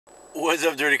What's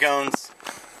up, Dirty Cones?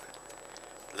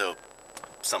 A little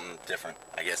something different,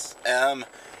 I guess.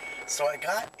 So I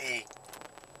got a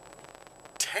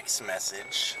text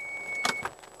message.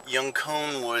 Young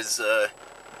Cone was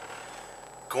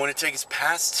going to take his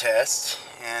pass test,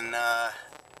 and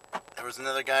there was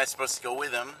another guy supposed to go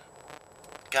with him.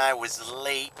 The guy was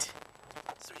late,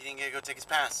 so he didn't get to go take his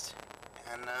pass,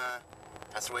 and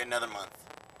has to wait another month.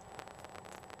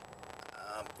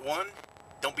 One,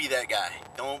 don't be that guy.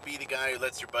 Don't be the guy who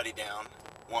lets your buddy down.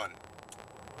 One.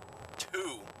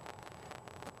 Two,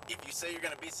 if you say you're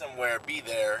going to be somewhere, be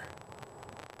there.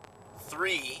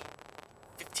 3,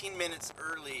 15 minutes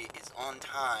early is on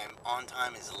time. On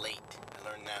time is late. I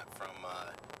learned that from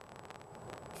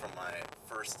my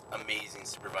first amazing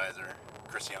supervisor,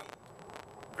 Chris Young.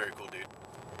 Very cool dude.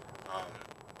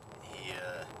 He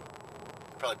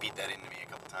probably beat that into me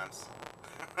a couple times.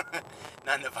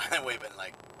 Not in a violent way, but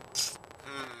like,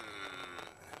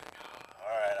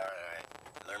 alright.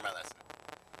 Learn my lesson.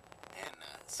 And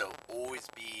so always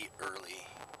be early.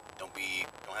 Don't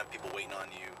have people waiting on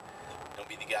you. Don't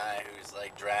be the guy who's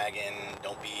like dragging.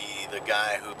 Don't be the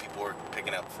guy who people are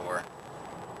picking up for.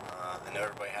 I know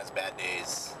everybody has bad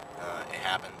days. It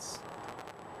happens.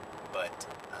 But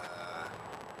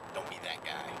don't be that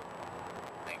guy.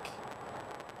 I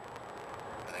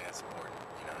think that's important.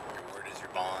 You know, your word is your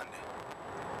bond,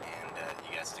 and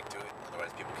you gotta stick to it.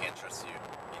 Otherwise, people can't trust you.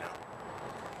 You know.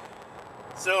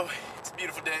 So it's a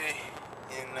beautiful day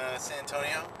in San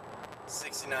Antonio.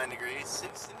 69 degrees.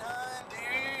 69,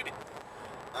 dude.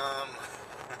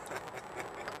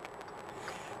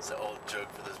 It's an old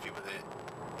joke for those people that,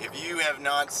 if you have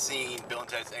not seen Bill and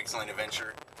Ted's Excellent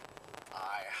Adventure,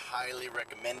 I highly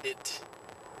recommend it.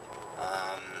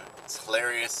 It's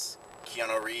hilarious.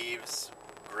 Keanu Reeves,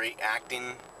 great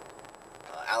acting.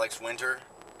 Alex Winter,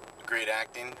 great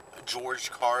acting.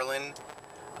 George Carlin,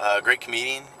 great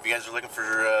comedian. If you guys are looking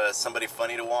for somebody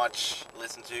funny to watch,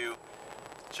 listen to,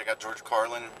 check out George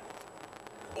Carlin.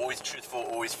 Always truthful,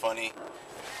 always funny,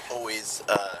 always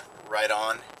right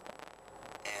on,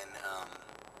 and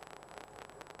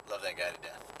love that guy to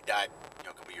death. He died, a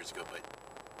couple years ago, but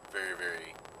very,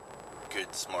 very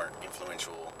good, smart,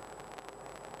 influential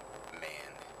man.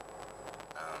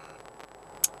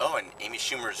 And Amy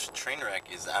Schumer's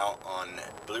Trainwreck is out on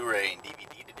Blueray and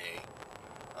DVD today.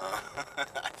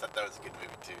 I thought that was a good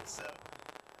movie too. So,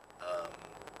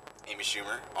 Amy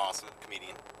Schumer, awesome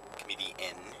comedian.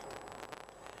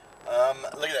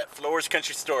 Look at that, Floors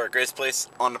Country Store, greatest place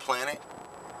on the planet.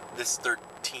 This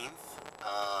 13th,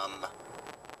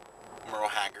 Merle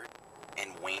Haggard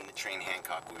and Wayne the Train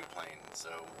Hancock will be playing. So,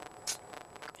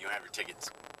 if you don't have your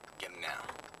tickets, get them now.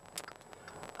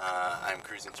 I'm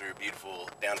cruising through beautiful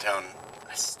downtown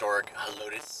historic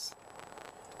Helotes.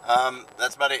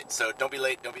 That's about it. So don't be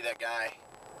late. Don't be that guy.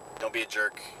 Don't be a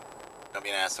jerk. Don't be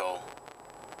an asshole.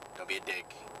 Don't be a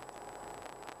dick.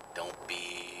 Don't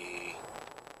be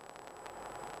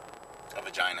a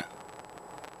vagina.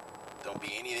 Don't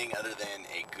be anything other than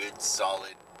a good,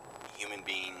 solid human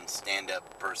being,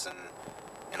 stand-up person,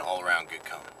 and all-around good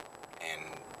cone. And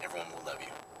everyone will love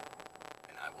you.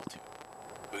 And I will too.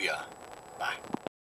 Hooyah. Bye.